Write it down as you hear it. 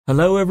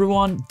Hello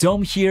everyone,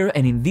 Dom here,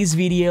 and in this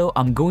video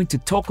I'm going to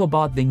talk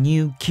about the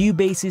new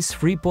Cubasis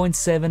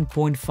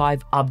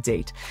 3.7.5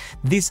 update.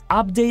 This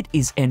update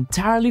is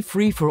entirely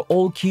free for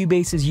all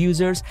Cubasis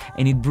users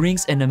and it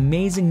brings an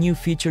amazing new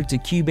feature to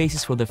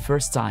Cubasis for the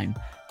first time.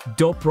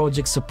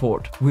 DAWproject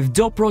support. With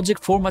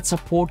DAWproject format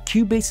support,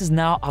 Cubasis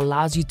now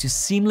allows you to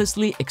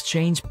seamlessly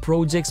exchange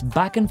projects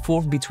back and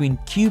forth between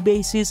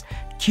Cubasis,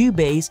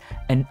 Cubase,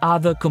 and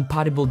other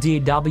compatible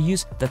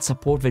DAWs that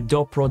support the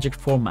DAWproject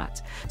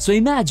format. So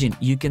imagine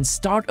you can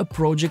start a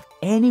project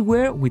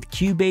anywhere with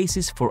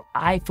Cubasis for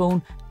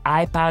iPhone,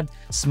 iPad,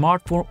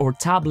 smartphone, or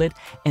tablet,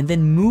 and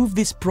then move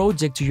this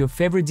project to your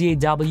favorite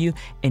DAW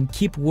and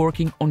keep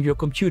working on your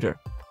computer.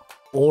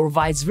 Or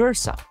vice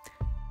versa.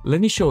 Let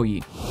me show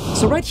you.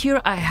 So right here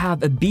I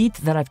have a beat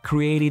that I've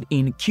created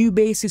in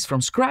Cubasis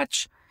from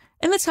scratch,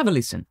 and let's have a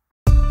listen.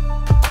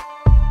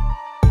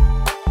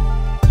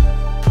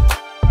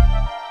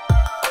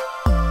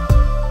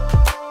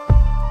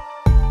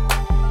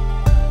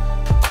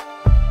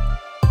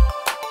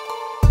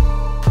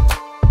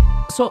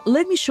 So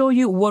let me show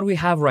you what we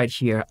have right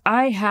here.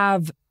 I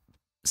have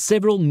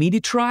several MIDI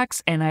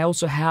tracks and I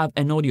also have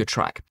an audio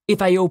track.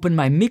 If I open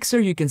my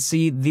mixer, you can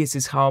see this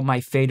is how my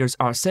faders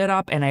are set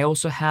up, and I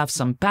also have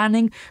some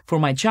panning for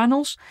my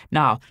channels.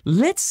 Now,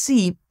 let's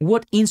see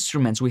what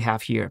instruments we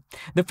have here.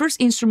 The first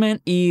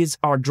instrument is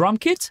our drum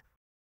kit.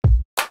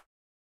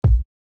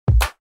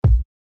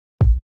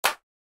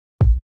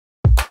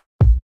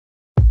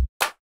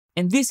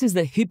 And this is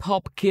the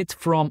hip-hop kit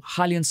from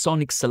Halion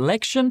Sonic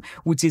Selection,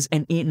 which is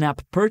an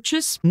in-app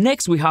purchase.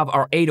 Next, we have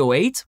our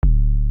 808.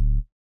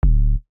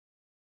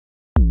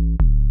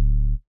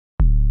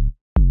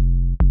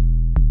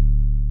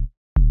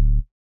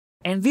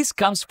 And this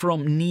comes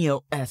from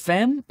Neo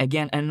FM,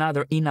 again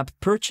another in-app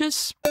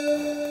purchase.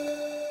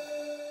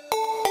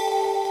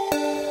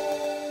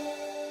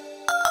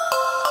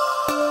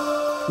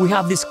 We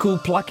have this cool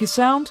plucky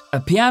sound, a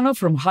piano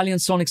from Halion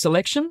Sonic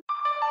Selection,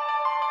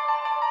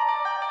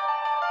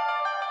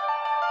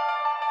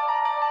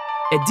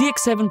 a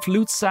DX7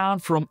 flute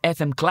sound from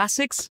FM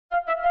Classics.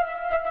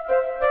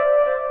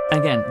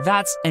 Again,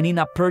 that's an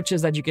in-app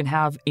purchase that you can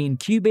have in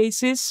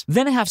Cubasis.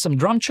 Then I have some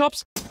drum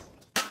chops.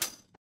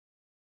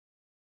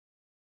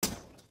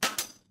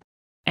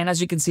 And as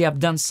you can see, I've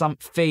done some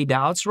fade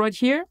outs right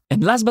here.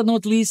 And last but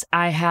not least,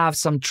 I have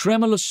some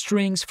tremolo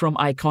strings from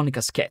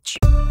Iconica Sketch.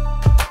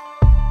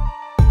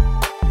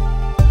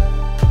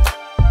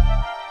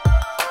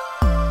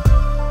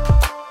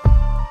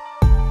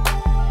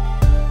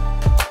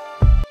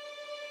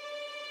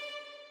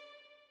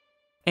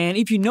 And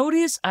if you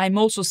notice, I'm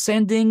also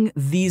sending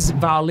these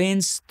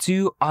violins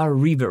to our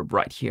reverb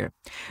right here.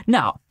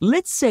 Now,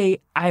 let's say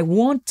I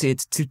wanted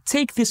to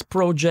take this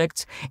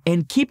project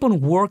and keep on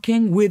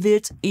working with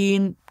it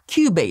in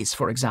Cubase,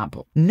 for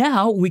example.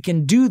 Now we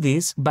can do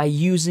this by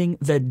using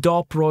the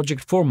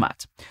DAWproject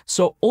format.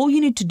 So all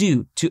you need to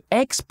do to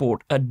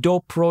export a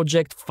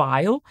DAWproject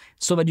file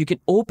so that you can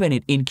open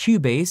it in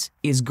Cubase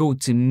is go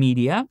to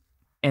Media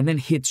and then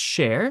hit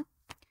Share.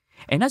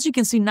 And as you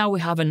can see, now we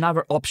have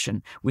another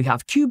option. We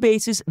have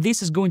Cubasis.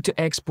 This is going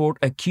to export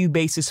a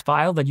Cubasis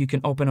file that you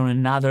can open on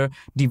another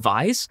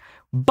device.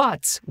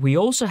 But we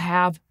also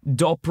have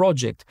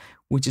DAWproject,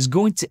 which is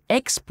going to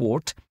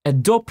export a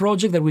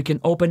DAWproject that we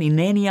can open in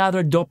any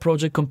other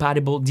DAWproject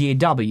compatible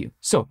DAW.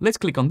 So let's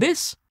click on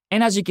this.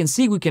 And as you can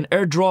see, we can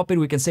airdrop it,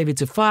 we can save it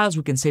to files,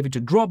 we can save it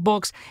to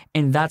Dropbox,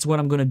 and that's what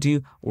I'm going to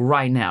do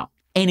right now.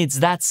 And it's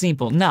that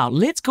simple. Now,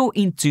 let's go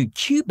into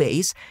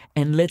Cubase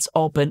and let's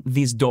open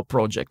this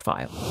DAWproject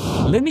file.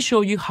 Let me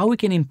show you how we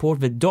can import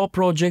the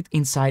DAWproject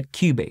inside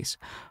Cubase.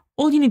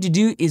 All you need to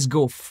do is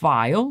go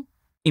File,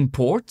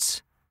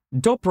 Import,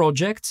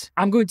 DAWproject.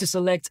 I'm going to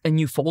select a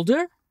new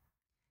folder.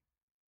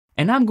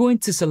 And I'm going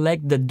to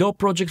select the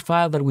DAWproject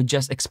file that we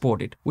just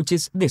exported, which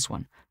is this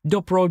one,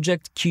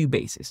 DAWproject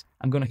Cubasis.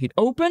 I'm going to hit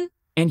Open.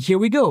 And here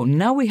we go.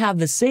 Now we have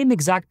the same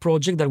exact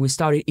project that we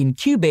started in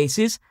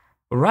Cubasis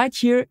right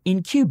here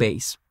in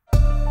Cubase.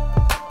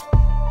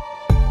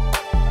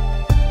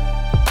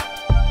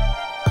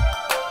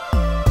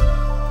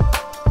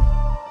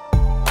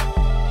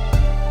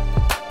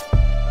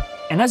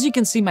 And as you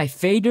can see, my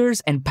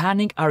faders and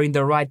panning are in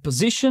the right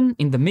position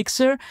in the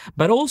mixer,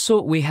 but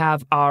also we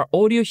have our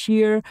audio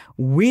here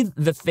with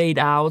the fade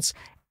outs,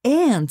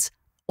 and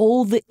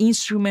all the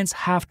instruments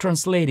have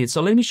translated.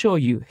 So let me show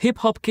you. Hip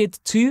Hop Kit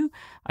 2,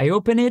 I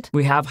open it,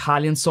 we have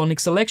Halion Sonic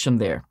Selection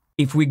there.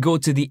 If we go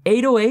to the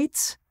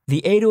 808,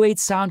 the 808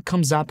 sound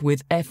comes up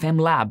with FM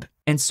Lab.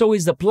 And so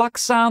is the pluck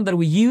sound that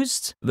we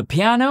used, the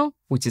piano,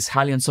 which is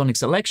Halion Sonic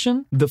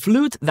Selection, the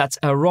flute, that's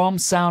a ROM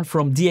sound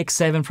from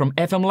DX7 from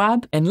FM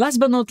Lab, and last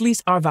but not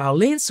least, our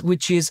violins,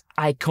 which is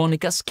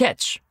Iconica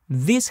Sketch.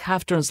 These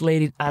have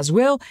translated as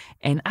well,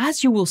 and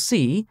as you will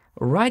see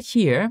right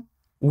here,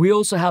 we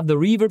also have the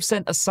reverb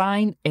send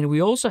assigned, and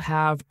we also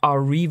have our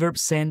reverb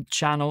send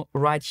channel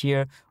right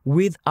here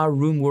with our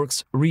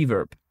Roomworks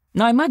reverb.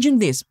 Now imagine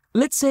this.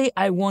 let's say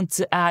I want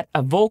to add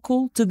a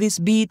vocal to this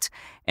beat,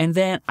 and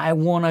then I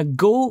want to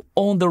go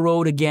on the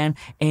road again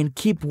and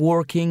keep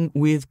working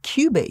with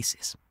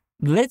Cubases.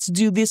 Let's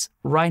do this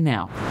right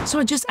now. So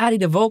I just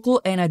added a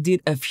vocal and I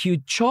did a few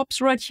chops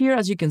right here,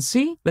 as you can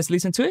see. Let's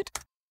listen to it.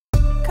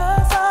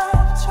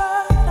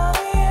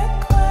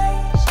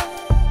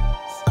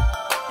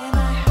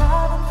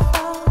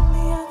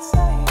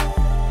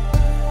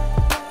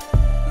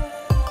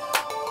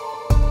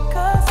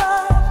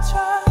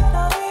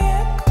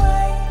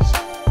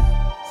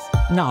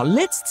 Now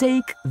let's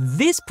take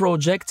this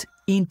project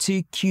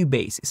into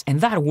Cubases,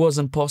 and that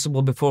wasn't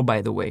possible before,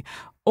 by the way.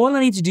 All I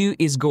need to do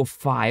is go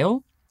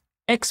File,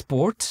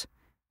 Export,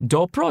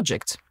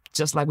 DAWproject,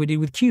 just like we did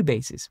with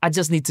Cubases. I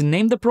just need to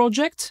name the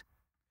project.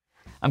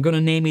 I'm gonna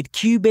name it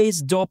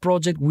Cubase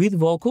DAWproject with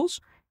vocals,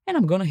 and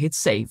I'm gonna hit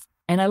Save.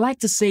 And I like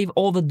to save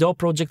all the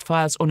DAWproject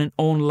files on an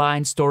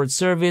online storage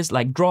service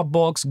like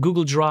Dropbox,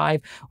 Google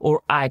Drive,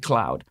 or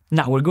iCloud.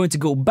 Now we're going to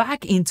go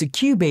back into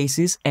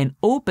Cubases and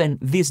open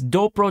this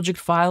DAWproject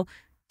file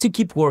to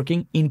keep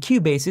working in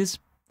Cubases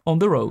on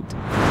the road.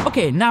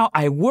 Okay, now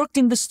I worked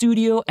in the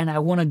studio and I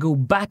want to go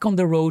back on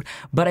the road,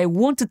 but I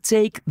want to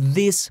take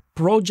this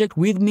project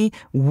with me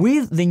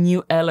with the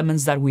new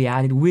elements that we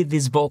added with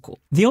this vocal.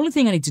 The only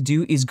thing I need to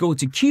do is go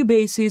to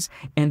Cubases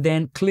and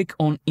then click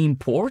on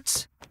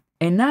Import.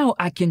 And now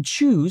I can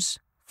choose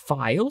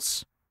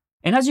Files.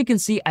 And as you can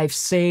see, I've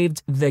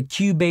saved the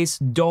Cubase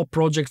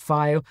DAWproject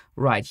file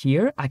right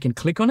here. I can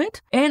click on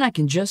it and I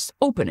can just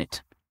open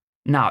it.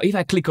 Now, if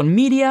I click on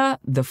Media,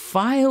 the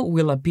file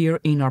will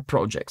appear in our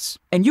projects.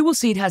 And you will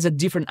see it has a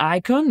different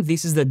icon.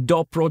 This is the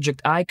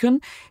DAWproject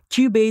icon,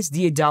 Cubase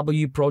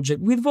DAWproject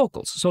with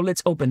vocals. So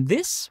let's open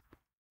this.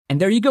 And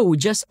there you go, we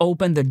just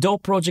opened the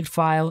DAWproject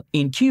file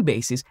in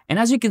Cubases. And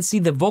as you can see,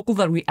 the vocal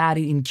that we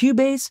added in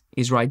Cubase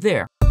is right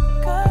there.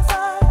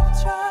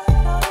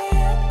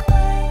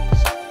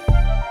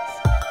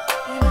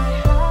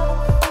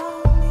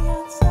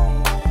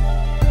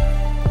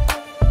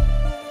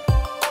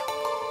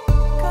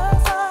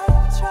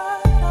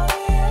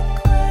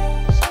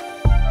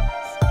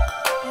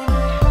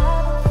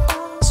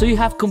 So you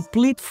have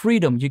complete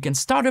freedom. You can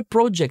start a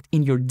project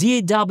in your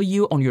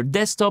DAW on your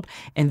desktop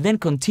and then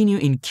continue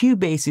in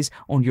Cubases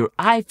on your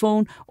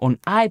iPhone, on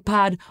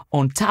iPad,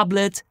 on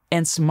tablet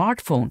and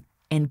smartphone,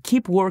 and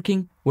keep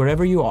working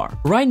wherever you are.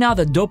 Right now,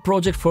 the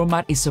DAWproject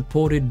format is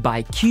supported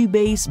by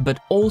Cubase,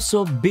 but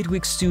also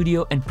Bitwig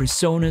Studio and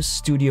PreSonus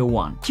Studio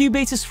One.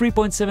 Cubasis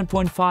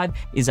 3.7.5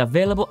 is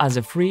available as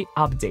a free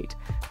update.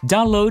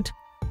 Download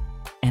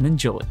and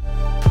enjoy.